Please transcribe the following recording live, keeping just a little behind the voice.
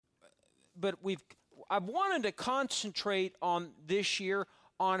I've wanted to concentrate on this year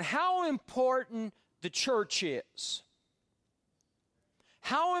on how important the church is.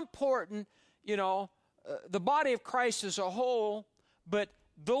 How important, the body of Christ as a whole, but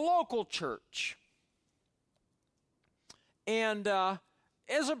the local church. And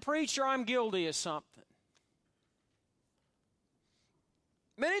as a preacher, I'm guilty of something.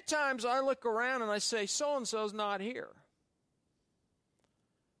 Many times I look around and I say, so-and-so's not here.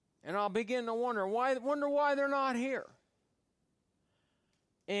 And I'll begin to wonder why they're not here.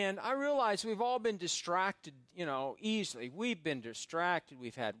 And I realize we've all been distracted, easily. We've been distracted.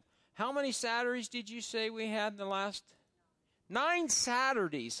 We've had, how many Saturdays did you say we had in the last? 9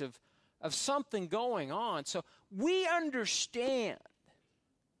 Saturdays of something going on. So we understand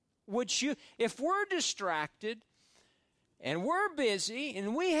if we're distracted and we're busy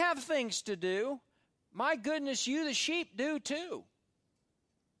and we have things to do, my goodness, you the sheep do too.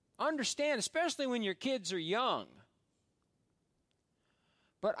 Understand, especially when your kids are young.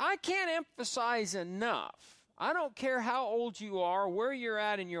 But I can't emphasize enough. I don't care how old you are, where you're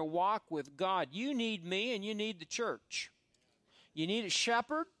at in your walk with God. You need me and you need the church. You need a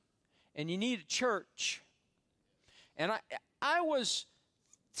shepherd and you need a church. And I was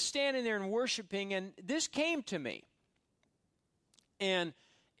standing there and worshiping, and this came to me. And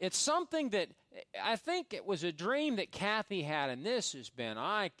it's something that I think it was a dream that Kathy had, and this has been,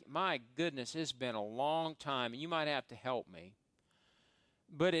 my goodness, it's been a long time, and you might have to help me.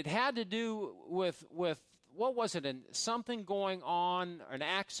 But it had to do with what was it, something going on, an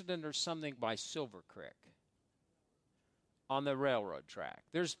accident or something by Silver Creek on the railroad track.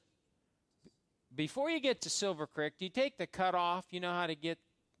 Before you get to Silver Creek, do you take the cutoff? You know how to get,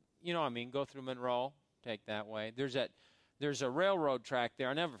 go through Monroe, take that way. There's a railroad track there.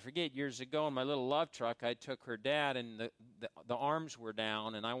 I'll never forget, years ago in my little love truck, I took her dad, and the arms were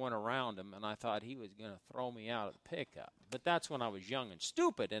down, and I went around him, and I thought he was going to throw me out of the pickup. But that's when I was young and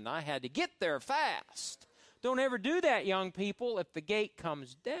stupid, and I had to get there fast. Don't ever do that, young people. If the gate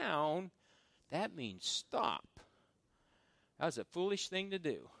comes down, that means stop. That was a foolish thing to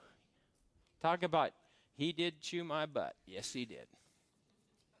do. Talk about, he did chew my butt. Yes, he did.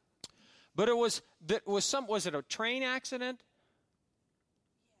 But was it a train accident? Yeah,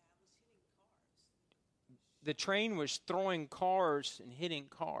 it was hitting cars. The train was throwing cars and hitting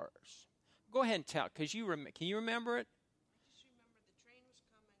cars. Go ahead and tell, because can you remember it? I just remember the train was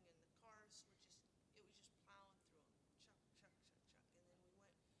coming and the cars it was just plowing through them. Chuck, chuck, chuck, chuck. And then we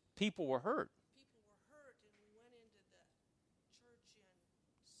went. People were hurt. People were hurt, and we went into the church in Silver Creek, and they were laying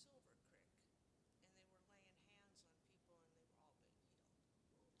hands on people, and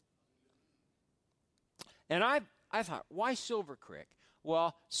they were all being healed. And I thought, why Silver Creek?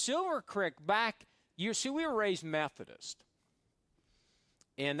 Well, Silver Creek we were raised Methodist.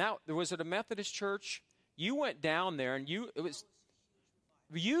 And was it a Methodist church? You went down there, and a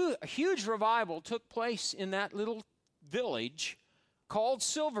huge revival took place in that little village called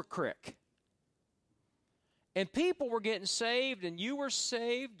Silver Creek. And people were getting saved, and you were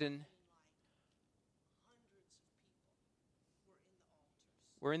saved, and Hundreds of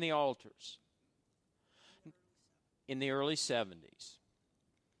people were in the altars. we're in the altars. In the early 70s.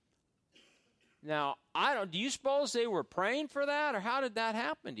 Now, do you suppose they were praying for that, or how did that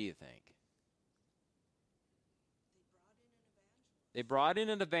happen, do you think? They brought in an evangelist. They brought in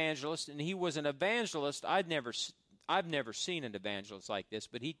an evangelist, and he was an evangelist. I've never seen an evangelist like this,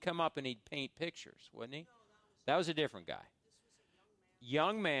 but he'd come up and he'd paint pictures, wouldn't he? No, That was a different guy. this was a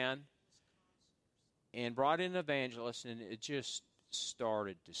young man. And brought in an evangelist, and it just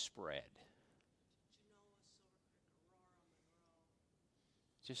started to spread. Genoa, Silver Creek, Aurora,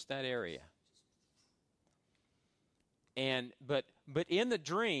 Monroe. Just that area. And but in the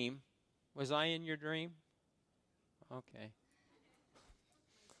dream, was I in your dream? Okay.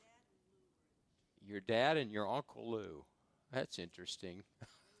 My dad and Lou were Your dad and your Uncle Lou. That's interesting.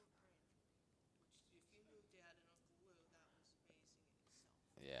 praying. Which, if you knew Dad and Uncle Lou, that was amazing in itself.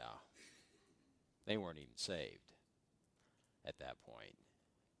 Yeah. They weren't even saved at that point.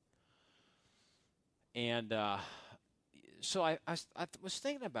 And so I was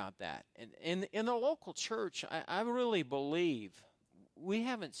thinking about that. And in the local church, I really believe we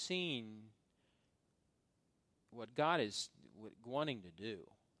haven't seen what God is wanting to do.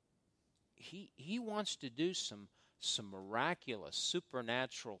 He wants to do some miraculous,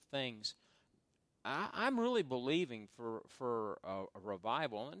 supernatural things. I'm really believing for a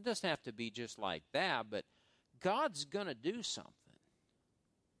revival. And it doesn't have to be just like that, but God's going to do something.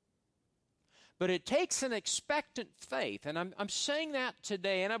 But it takes an expectant faith, and I'm saying that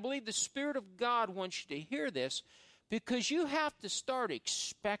today, and I believe the Spirit of God wants you to hear this, Because you have to start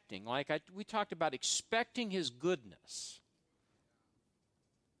expecting, we talked about expecting His goodness.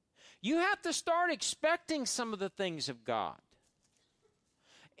 You have to start expecting some of the things of God.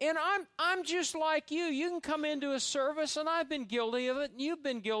 And I'm just like you. You can come into a service, and I've been guilty of it, and you've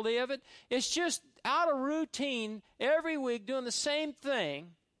been guilty of it. It's just out of routine every week doing the same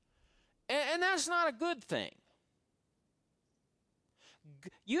thing, and that's not a good thing.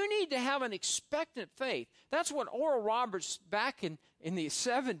 You need to have an expectant faith. That's what Oral Roberts back in the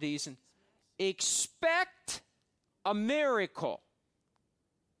 70s, and expect a miracle.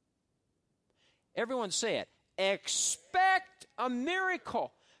 Everyone say it. Expect a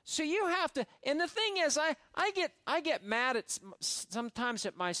miracle. So you have to, and the thing is, I get mad sometimes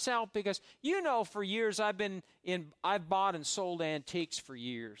at myself because, for years I've bought and sold antiques for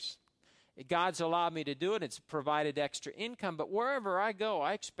years. God's allowed me to do it. It's provided extra income. But wherever I go,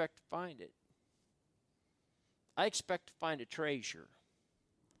 I expect to find it. I expect to find a treasure.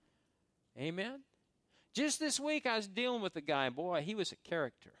 Amen? Just this week, I was dealing with a guy. Boy, he was a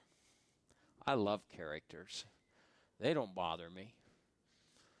character. I love characters. They don't bother me.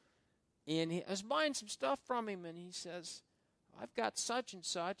 And I was buying some stuff from him, and he says, I've got such and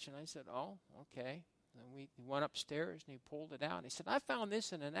such. And I said, oh, okay. And we went upstairs, and he pulled it out. And he said, I found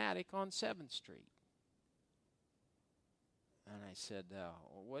this in an attic on 7th Street. And I said,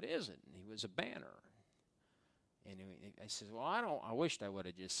 what is it? And he was a banner. And I said, well, I wished I would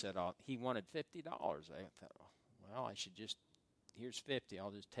have just said, he wanted $50. I thought, well, here's 50.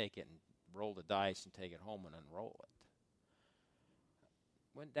 I'll just take it and roll the dice and take it home and unroll it.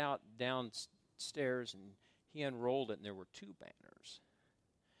 Went downstairs, and he unrolled it, and there were 2 banners.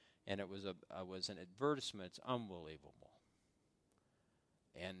 And it was an advertisement. It's unbelievable.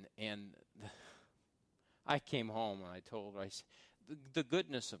 And I came home, and I told her, the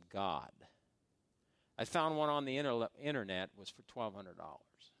goodness of God. I found one on the internet, was for $1,200.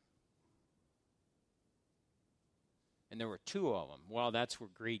 And there were 2 of them. Well, that's where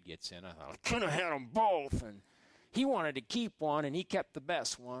greed gets in. I thought, I could have had them both. And he wanted to keep one, and he kept the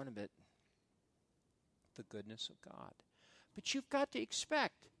best one. But the goodness of God. But you've got to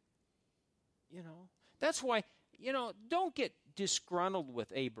expect, That's why, don't get disgruntled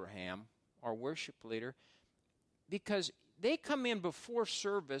with Abraham, our worship leader, because they come in before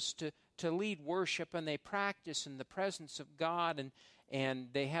service to lead worship, and they practice in the presence of God, and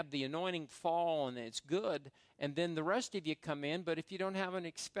they have the anointing fall, and it's good. And then the rest of you come in, but if you don't have an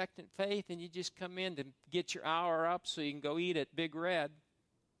expectant faith, and you just come in to get your hour up so you can go eat at Big Red.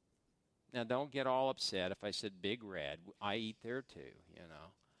 Now, don't get all upset if I said Big Red. I eat there too,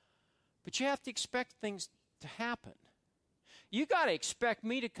 But you have to expect things to happen. You got to expect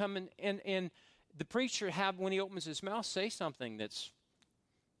me to come in and the preacher when he opens his mouth, say something that's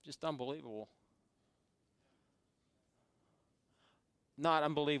just unbelievable. Not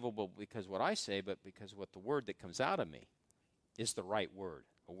unbelievable because what I say, but because what the word that comes out of me is the right word,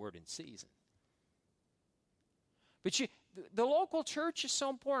 a word in season. But the local church is so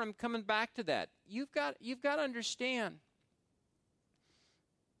important. I'm coming back to that. You've got to understand.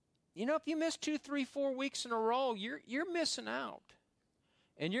 If you miss 2, 3, 4 weeks in a row, you're missing out,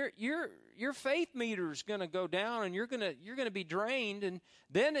 and your faith meter is going to go down, and you're going to be drained, and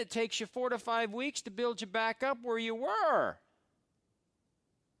then it takes you 4 to 5 weeks to build you back up where you were.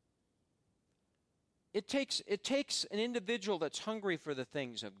 It takes an individual that's hungry for the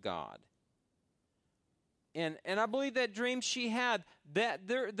things of God. And I believe that dream she had, that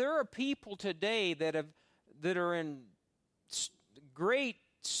there are people today that are in great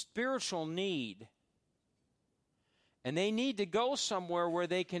spiritual need, and they need to go somewhere where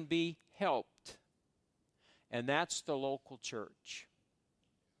they can be helped, and that's the local church.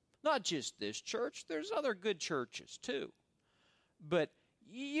 Not just this church, there's other good churches too, but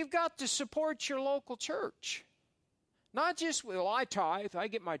you've got to support your local church. Not just, well, I tithe, I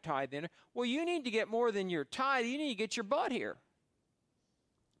get my tithe in. Well, you need to get more than your tithe. You need to get your butt here.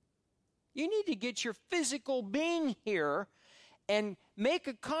 You need to get your physical being here and make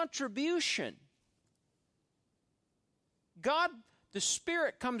a contribution. God, the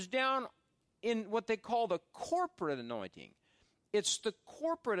Spirit, comes down in what they call the corporate anointing. It's the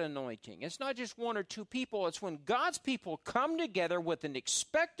corporate anointing. It's not just 1 or 2 people. It's when God's people come together with an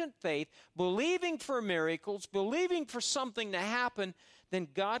expectant faith, believing for miracles, believing for something to happen, then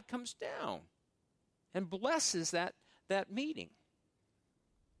God comes down and blesses that meeting.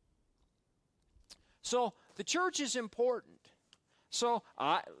 So the church is important. So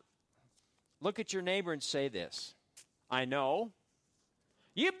look at your neighbor and say this. I know.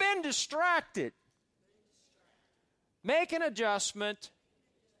 You've been distracted. Make an adjustment.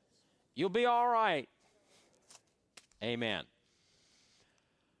 You'll be all right. Amen.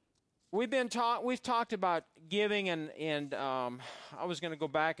 We've talked about giving, and I was going to go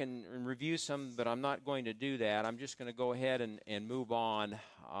back and review some, but I'm not going to do that. I'm just going to go ahead and move on.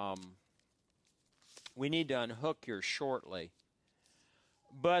 We need to unhook here shortly.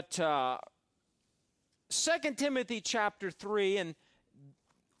 But 2 Timothy chapter 3, and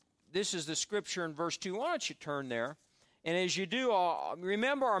this is the scripture in verse 2. Why don't you turn there? And as you do,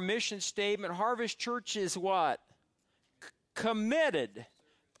 remember our mission statement. Harvest Church is what? Committed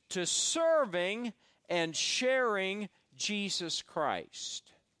to serving and sharing Jesus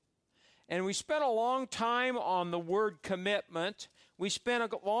Christ. And we spent a long time on the word commitment. We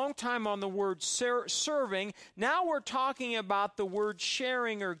spent a long time on the word serving. Now we're talking about the word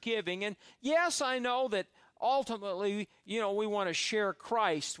sharing or giving. And yes, I know that ultimately, we want to share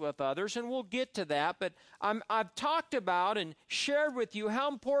Christ with others, and we'll get to that. But I've talked about and shared with you how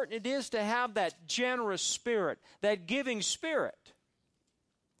important it is to have that generous spirit, that giving spirit.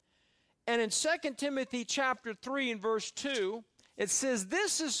 And in 2 Timothy chapter 3 and verse 2, it says,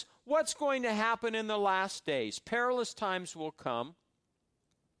 this is what's going to happen in the last days. Perilous times will come.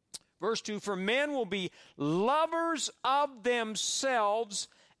 Verse 2, for men will be lovers of themselves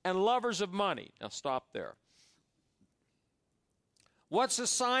and lovers of money. Now stop there. What's the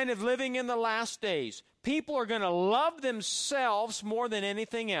sign of living in the last days? People are going to love themselves more than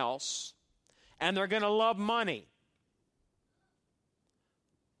anything else, and they're going to love money.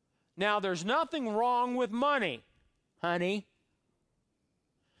 Now, there's nothing wrong with money, honey.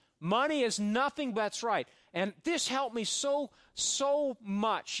 Money is nothing but that's right. And this helped me so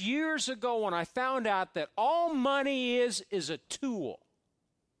much years ago when I found out that all money is a tool.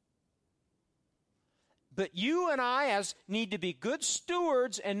 But you and I need to be good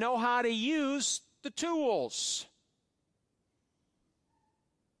stewards and know how to use the tools.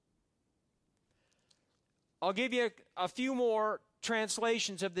 I'll give you a few more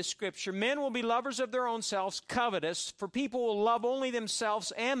translations of this scripture. Men will be lovers of their own selves, covetous, for people will love only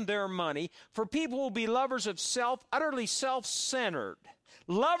themselves and their money, for people will be lovers of self, utterly self-centered,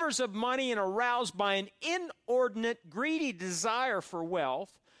 lovers of money and aroused by an inordinate, greedy desire for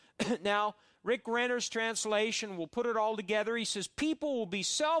wealth. Now, Rick Renner's translation will put it all together. He says, people will be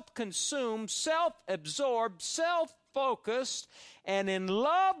self-consumed, self-absorbed, self-focused, and in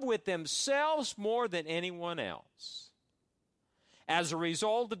love with themselves more than anyone else. As a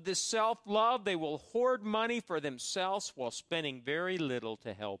result of this self-love, they will hoard money for themselves while spending very little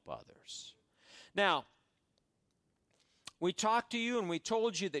to help others. Now, we talked to you and we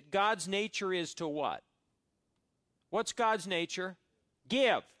told you that God's nature is to what? What's God's nature?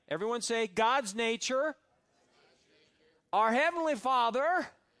 Give. Everyone say, God's nature. Our Heavenly Father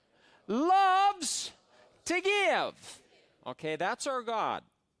loves to give. Okay, that's our God.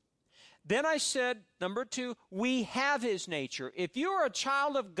 Then I said, number 2, we have His nature. If you are a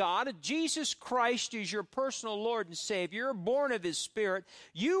child of God, Jesus Christ is your personal Lord and Savior, you're born of His Spirit,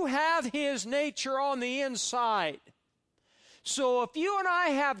 you have His nature on the inside. So if you and I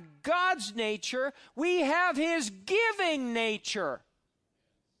have God's nature, we have His giving nature.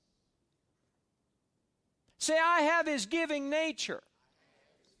 Say, I have His giving nature.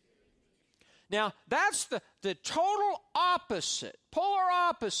 Now, that's the total opposite, polar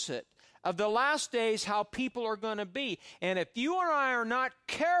opposite of the last days, how people are going to be. And if you and I are not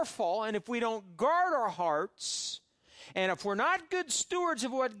careful, and if we don't guard our hearts, and if we're not good stewards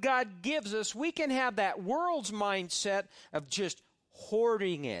of what God gives us, we can have that world's mindset of just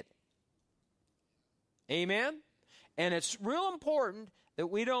hoarding it. Amen? And it's real important that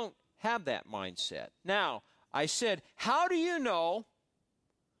we don't have that mindset. Now, I said, how do you know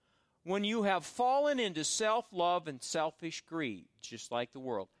when you have fallen into self-love and selfish greed, just like the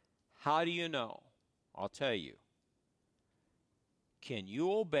world? How do you know? I'll tell you. Can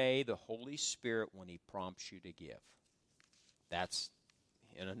you obey the Holy Spirit when He prompts you to give? That's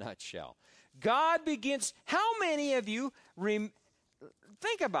in a nutshell. God begins, how many of you,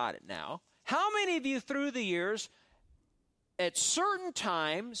 think about it now, how many of you through the years, at certain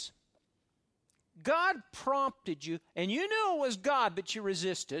times, God prompted you, and you knew it was God, but you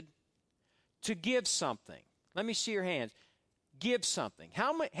resisted, to give something? Let me see your hands. Give something.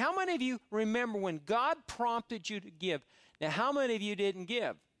 How many of you remember when God prompted you to give? Now, how many of you didn't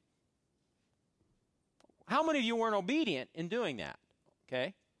give? How many of you weren't obedient in doing that?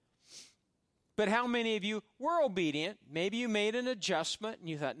 Okay? But how many of you were obedient? Maybe you made an adjustment and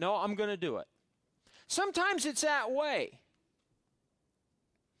you thought, no, I'm going to do it. Sometimes it's that way.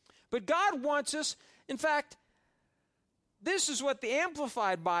 But God wants us, in fact, this is what the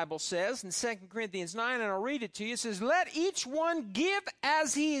Amplified Bible says in 2 Corinthians 9, and I'll read it to you. It says, let each one give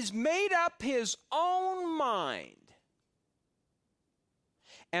as he has made up his own mind.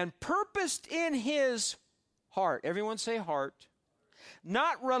 and purposed in his heart. Everyone say heart.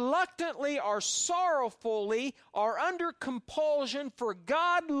 Not reluctantly or sorrowfully or under compulsion, for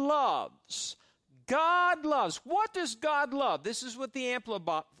God loves. God loves. What does God love? This is what the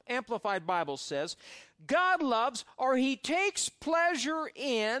Amplified Bible says. God loves, or he takes pleasure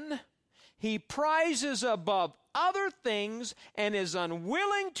in, he prizes above other things, and is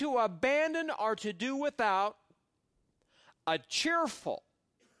unwilling to abandon or to do without a cheerful,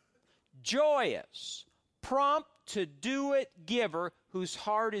 joyous, prompt to do it giver whose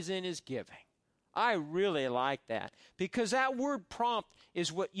heart is in his giving. I really like that, because that word prompt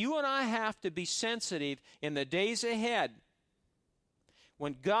is what you and I have to be sensitive in the days ahead.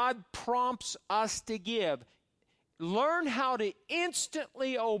 When God prompts us to give, learn how to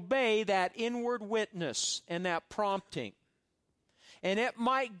instantly obey that inward witness and that prompting. And it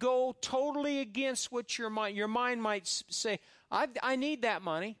might go totally against what your mind might say, I need that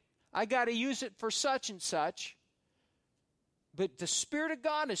money. I got to use it for such and such. But the Spirit of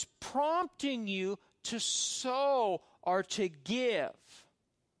God is prompting you to sow or to give.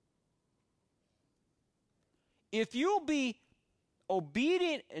 If you'll be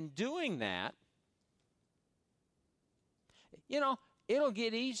obedient in doing that, it'll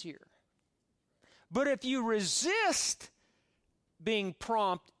get easier. But if you resist being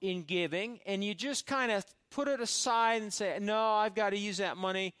prompt in giving and you just kind of put it aside and say, no, I've got to use that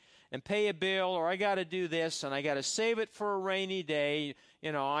money and pay a bill, or I got to do this, and I got to save it for a rainy day.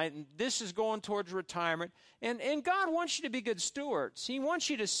 This is going towards retirement. And God wants you to be good stewards. He wants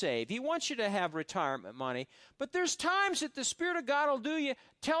you to save. He wants you to have retirement money. But there's times that the Spirit of God will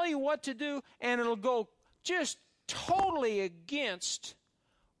tell you what to do, and it'll go just totally against,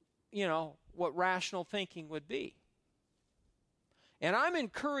 what rational thinking would be. And I'm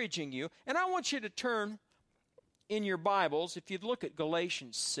encouraging you, and I want you to turn in your Bibles, if you'd look at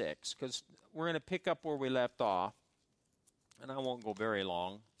Galatians 6, because we're going to pick up where we left off, and I won't go very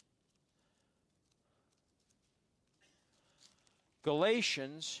long.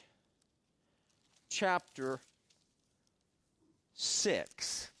 Galatians chapter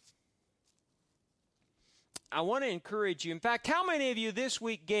 6. I want to encourage you. In fact, how many of you this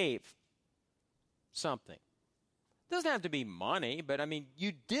week gave something? It doesn't have to be money, but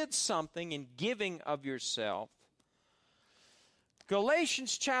you did something in giving of yourself.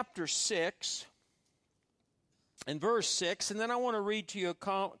 Galatians chapter 6 and verse 6, and then I want to read to you a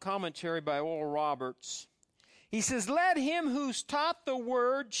commentary by Oral Roberts. He says, let him who's taught the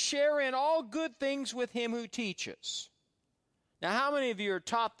word share in all good things with him who teaches. Now, how many of you are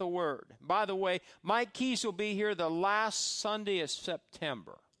taught the word? By the way, Mike Keys will be here the last Sunday of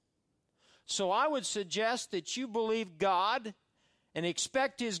September. So I would suggest that you believe God and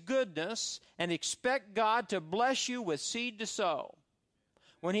expect his goodness and expect God to bless you with seed to sow.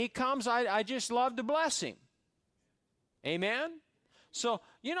 When he comes, I just love to bless him. Amen? So,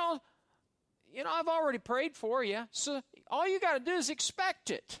 I've already prayed for you. So all you got to do is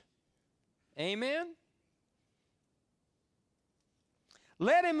expect it. Amen?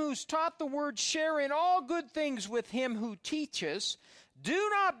 Let him who's taught the word share in all good things with him who teaches. Do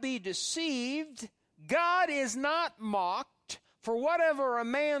not be deceived. God is not mocked. For whatever a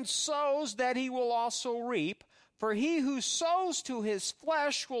man sows, that he will also reap. For he who sows to his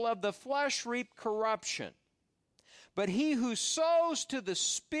flesh will of the flesh reap corruption. But he who sows to the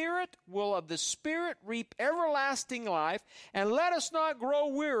Spirit will of the Spirit reap everlasting life. And let us not grow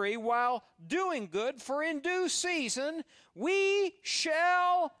weary while doing good, for in due season we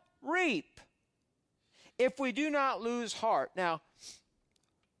shall reap, if we do not lose heart. Now,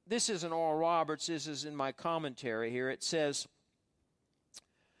 this isn't Oral Roberts, this is in my commentary here. It says,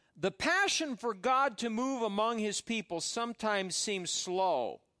 the passion for God to move among his people sometimes seems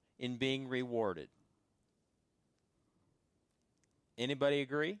slow in being rewarded. Anybody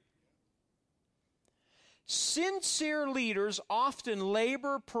agree? Sincere leaders often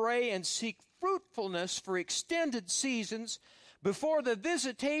labor, pray, and seek fruitfulness for extended seasons before the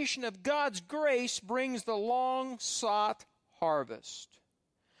visitation of God's grace brings the long-sought harvest.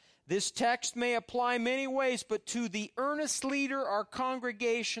 This text may apply many ways, but to the earnest leader or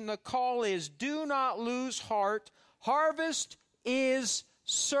congregation, the call is, do not lose heart. Harvest is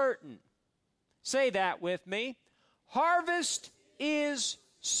certain. Say that with me. Harvest is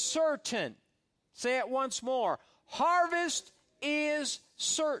certain. Say it once more. Harvest is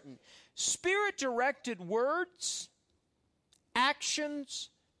certain. Spirit-directed words, actions,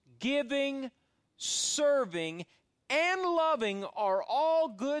 giving, serving, and loving are all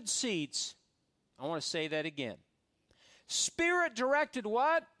good seeds. I want to say that again. Spirit-directed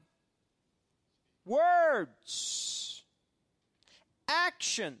what? Words.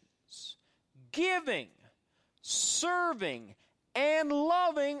 actions, giving, serving, and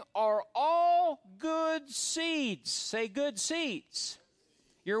loving are all good seeds. Say good seeds.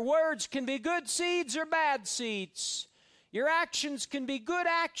 Your words can be good seeds or bad seeds. Your actions can be good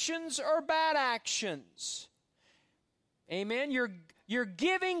actions or bad actions. Amen. Your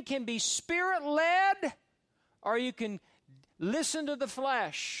giving can be Spirit-led, or you can listen to the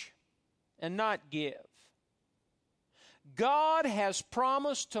flesh and not give. God has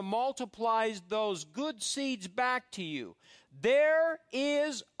promised to multiply those good seeds back to you. There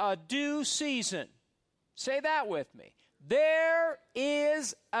is a due season. Say that with me. There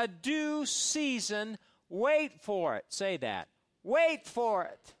is a due season. Wait for it. Say that. Wait for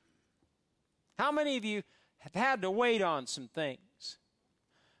it. How many of you have had to wait on some things?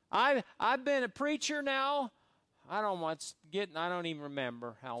 I've been a preacher now. I don't even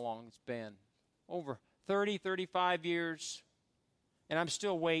remember how long it's been. Over 30, 35 years, and I'm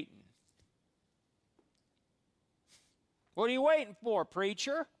still waiting. What are you waiting for,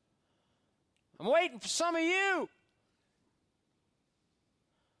 preacher? I'm waiting for some of you.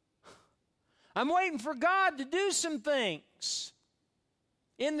 I'm waiting for God to do some things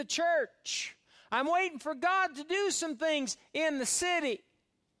in the church. I'm waiting for God to do some things in the city.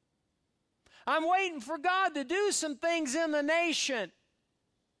 I'm waiting for God to do some things in the nation.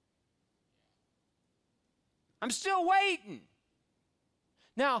 I'm still waiting.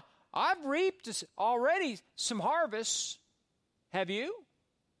 Now, I've reaped already some harvests. Have you?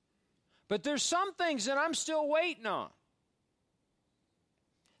 But there's some things that I'm still waiting on.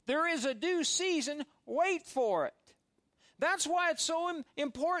 There is a due season. Wait for it. That's why it's so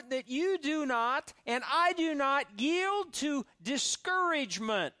important that you do not, and I do not, yield to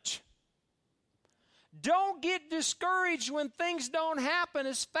discouragement. Don't get discouraged when things don't happen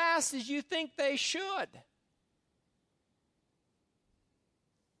as fast as you think they should.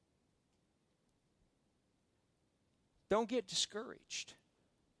 Don't get discouraged.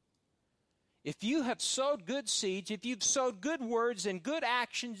 If you have sowed good seeds, if you've sowed good words and good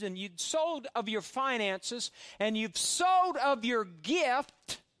actions, and you've sowed of your finances, and you've sowed of your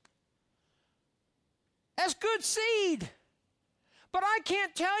gift, that's good seed. But I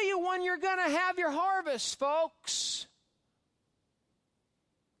can't tell you when you're going to have your harvest, folks.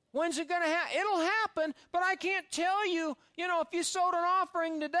 When's it going to happen? It'll happen, but I can't tell you, if you sowed an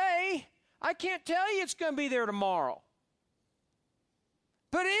offering today, I can't tell you it's going to be there tomorrow.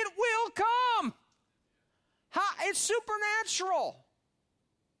 But it will come. It's supernatural.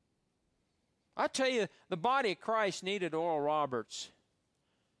 I tell you, the body of Christ needed Oral Roberts.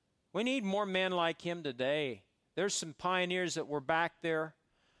 We need more men like him today. There's some pioneers that were back there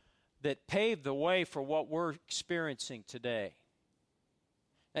that paved the way for what we're experiencing today.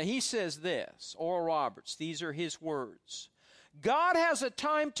 Now he says this, Oral Roberts, these are his words. God has a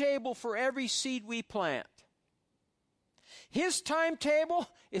timetable for every seed we plant. His timetable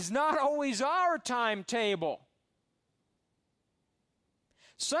is not always our timetable.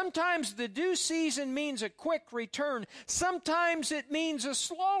 Sometimes the due season means a quick return. Sometimes it means a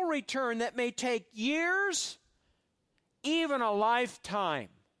slow return that may take years, even a lifetime.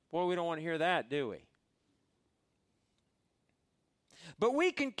 Boy, we don't want to hear that, do we? But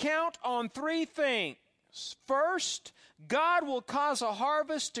we can count on three things. First, God will cause a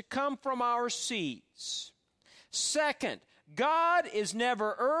harvest to come from our seeds. Second, God is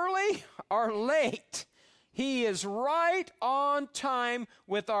never early or late. He is right on time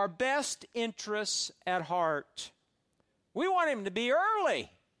with our best interests at heart. We want him to be early.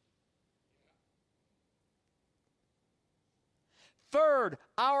 Third,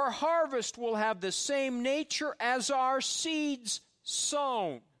 our harvest will have the same nature as our seeds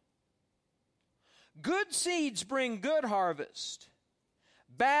sown. Good seeds bring good harvest.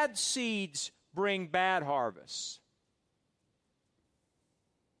 Bad seeds bring bad harvests.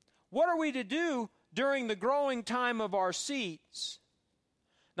 What are we to do during the growing time of our seeds?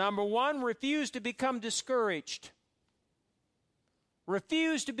 Number one, refuse to become discouraged.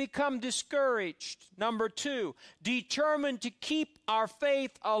 Refuse to become discouraged. Number two, determine to keep our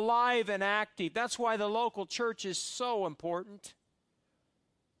faith alive and active. That's why the local church is so important.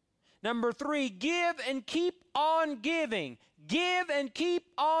 Number three, give and keep on giving. Give and keep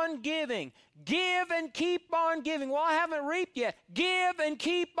on giving. Give and keep on giving. Well, I haven't reaped yet. Give and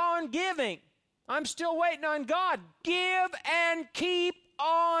keep on giving. I'm still waiting on God. Give and keep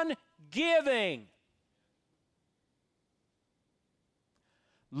on giving.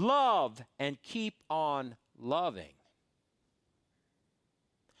 Love and keep on loving.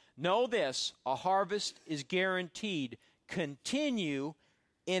 Know this, a harvest is guaranteed. Continue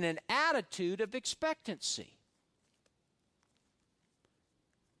in an attitude of expectancy.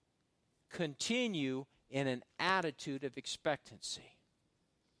 continue in an attitude of expectancy.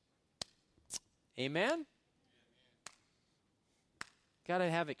 Amen? Got to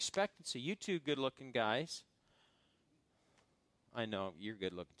have expectancy. You two good-looking guys. I know you're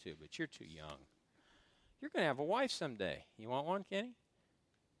good-looking too, but you're too young. You're going to have a wife someday. You want one, Kenny?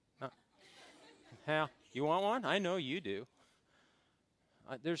 No. Hal, you want one? I know you do.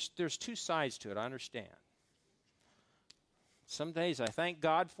 There's two sides to it, I understand. Some days I thank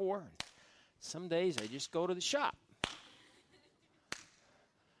God for, and some days I just go to the shop.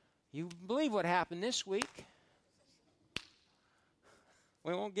 You believe what happened this week?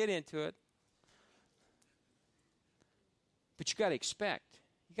 We won't get into it. But you got to expect.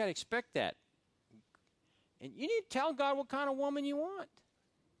 You got to expect that. And you need to tell God what kind of woman you want.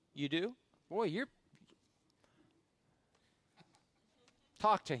 You do? Boy, you're...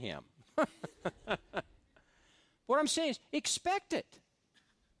 Talk to him. What I'm saying is, expect it.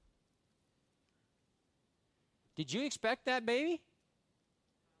 Did you expect that baby?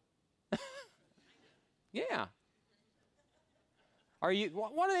 Yeah. Are you?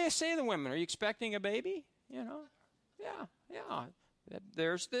 What do they say to the women? Are you expecting a baby? You know? Yeah.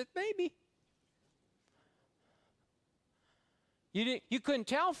 There's the baby. You couldn't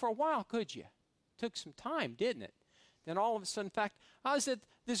tell for a while, could you? Took some time, didn't it? Then all of a sudden, in fact, I was at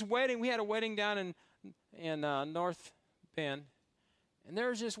this wedding. We had a wedding down in North Bend, and there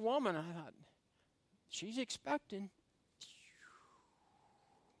was this woman. I thought, she's expecting.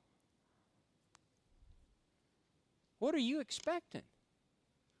 What are you expecting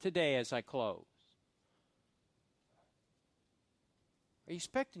today as I close? Are you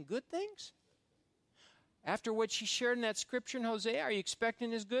expecting good things? After what she shared in that scripture in Hosea, are you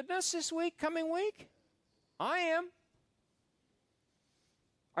expecting his goodness this week, coming week? I am.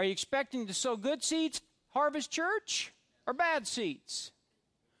 Are you expecting to sow good seeds, Harvest Church, or bad seeds?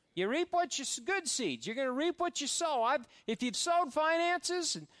 You reap what you good seeds. You're going to reap what you sow. If you've sowed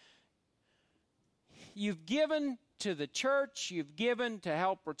finances and you've given to the church, you've given to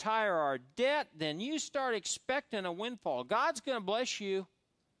help retire our debt, then you start expecting a windfall. God's going to bless you.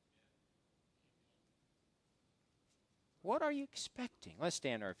 What are you expecting? Let's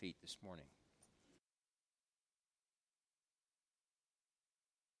stand on our feet this morning.